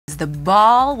The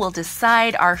ball will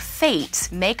decide our fate.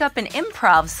 Make up an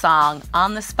improv song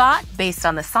on the spot based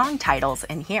on the song titles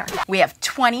in here. We have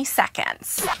 20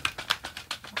 seconds.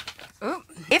 Ooh.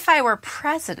 If I were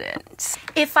president,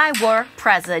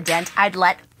 I'd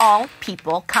let all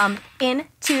people come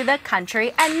into the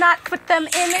country and not put them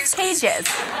in cages.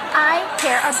 I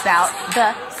care about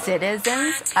the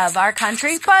citizens of our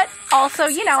country, but also,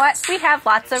 you know what? We have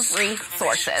lots of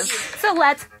resources. So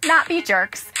let's not be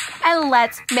jerks and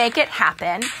let's make it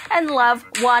happen and love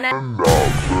one another.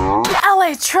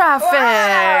 LA traffic!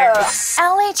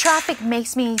 Whoa. LA traffic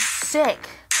makes me sick.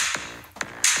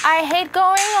 I hate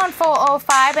going on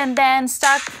 405 and then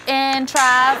stuck in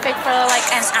traffic for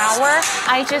like an hour.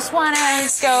 I just want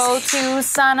to go to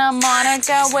Santa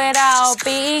Monica without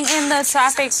being in the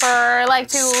traffic for like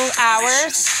 2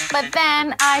 hours. But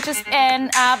then I just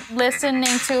end up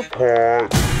listening to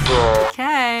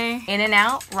Okay.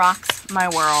 In-N-Out rocks my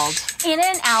world.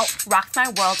 In-N-Out rocks my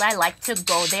world. I like to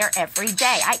go there every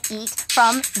day. I eat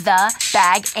from the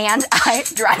bag and I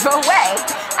drive away.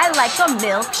 I like a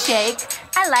milkshake.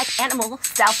 I like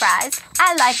animal-style fries.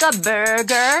 I like a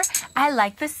burger. I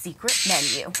like the secret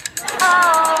menu.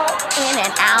 Oh,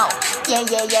 In-N-Out. Yeah,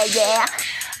 yeah, yeah, yeah.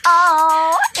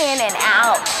 Oh,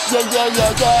 In-N-Out. Yeah, yeah,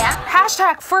 yeah, yeah.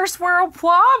 hashtag first world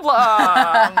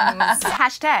problems.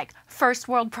 Hashtag first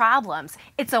world problems.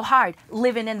 It's so hard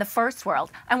living in the first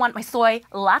world. I want my soy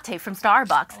latte from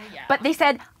Starbucks. Oh, yeah. But they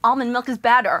said almond milk is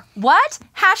better. What?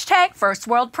 Hashtag first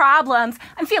world problems.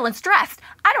 I'm feeling stressed.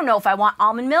 I don't know if I want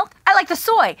almond milk. I like the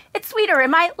soy. It's sweeter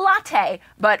in my latte.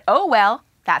 But oh well,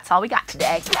 that's all we got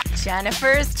today.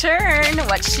 Jennifer's turn.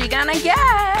 What's she gonna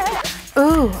get?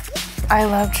 Ooh, I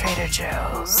love Trader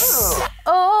Joe's. Ooh.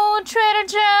 Oh, Trader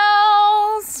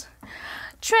Joe's.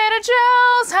 Trader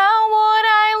Joe's, how would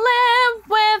I live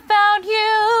without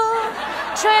you?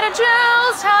 Trader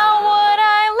Joe's, how would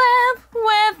I live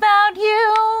without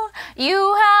you?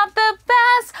 You have the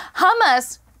best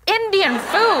hummus, Indian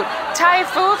food, Thai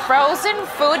food, frozen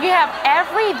food. You have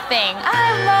everything.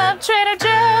 I love Trader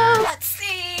Joe's. Let's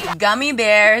see. Gummy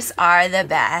bears are the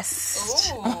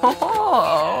best. Ooh,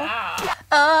 oh. yeah.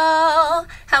 Oh,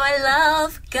 how I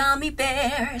love gummy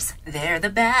bears. They're the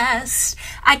best.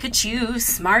 I could choose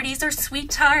Smarties or Sweet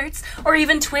Tarts or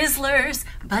even Twizzlers,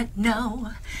 but no,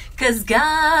 'cause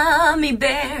gummy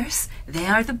bears, they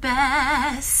are the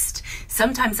best.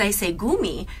 Sometimes I say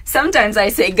gummy, sometimes I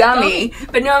say gummy,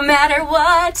 but no matter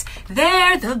what,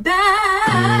 they're the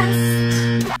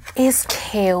best. Is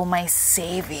kale my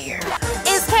savior?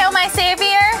 Is kale my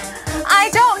savior? I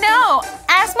don't know.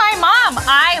 Ask my mom.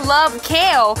 I love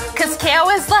kale, 'cause kale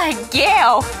is like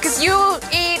Yale, 'cause you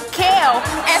eat kale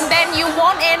and then you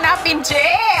won't end up in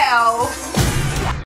jail.